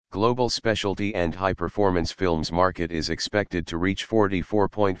Global specialty and high-performance films market is expected to reach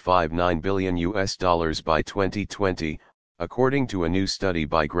 $44.59 billion by 2020, according to a new study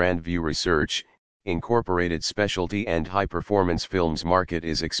by Grand View Research. Incorporated specialty and high-performance films market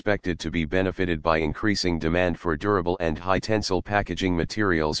is expected to be benefited by increasing demand for durable and high-tensile packaging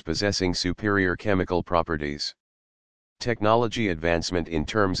materials possessing superior chemical properties. Technology advancement in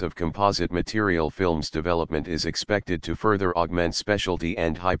terms of composite material films development is expected to further augment specialty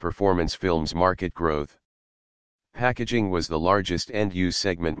and high-performance films market growth. Packaging was the largest end-use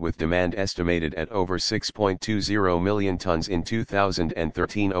segment with demand estimated at over 6.20 million tons in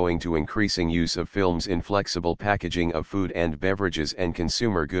 2013 owing to increasing use of films in flexible packaging of food and beverages and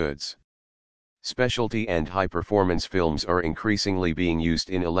consumer goods. Specialty and high-performance films are increasingly being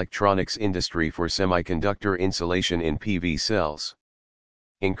used in electronics industry for semiconductor insulation in PV cells.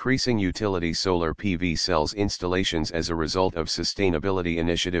 Increasing utility solar PV cells installations as a result of sustainability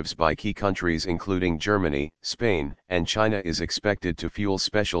initiatives by key countries including Germany, Spain, and China is expected to fuel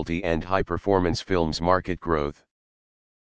specialty and high-performance films market growth.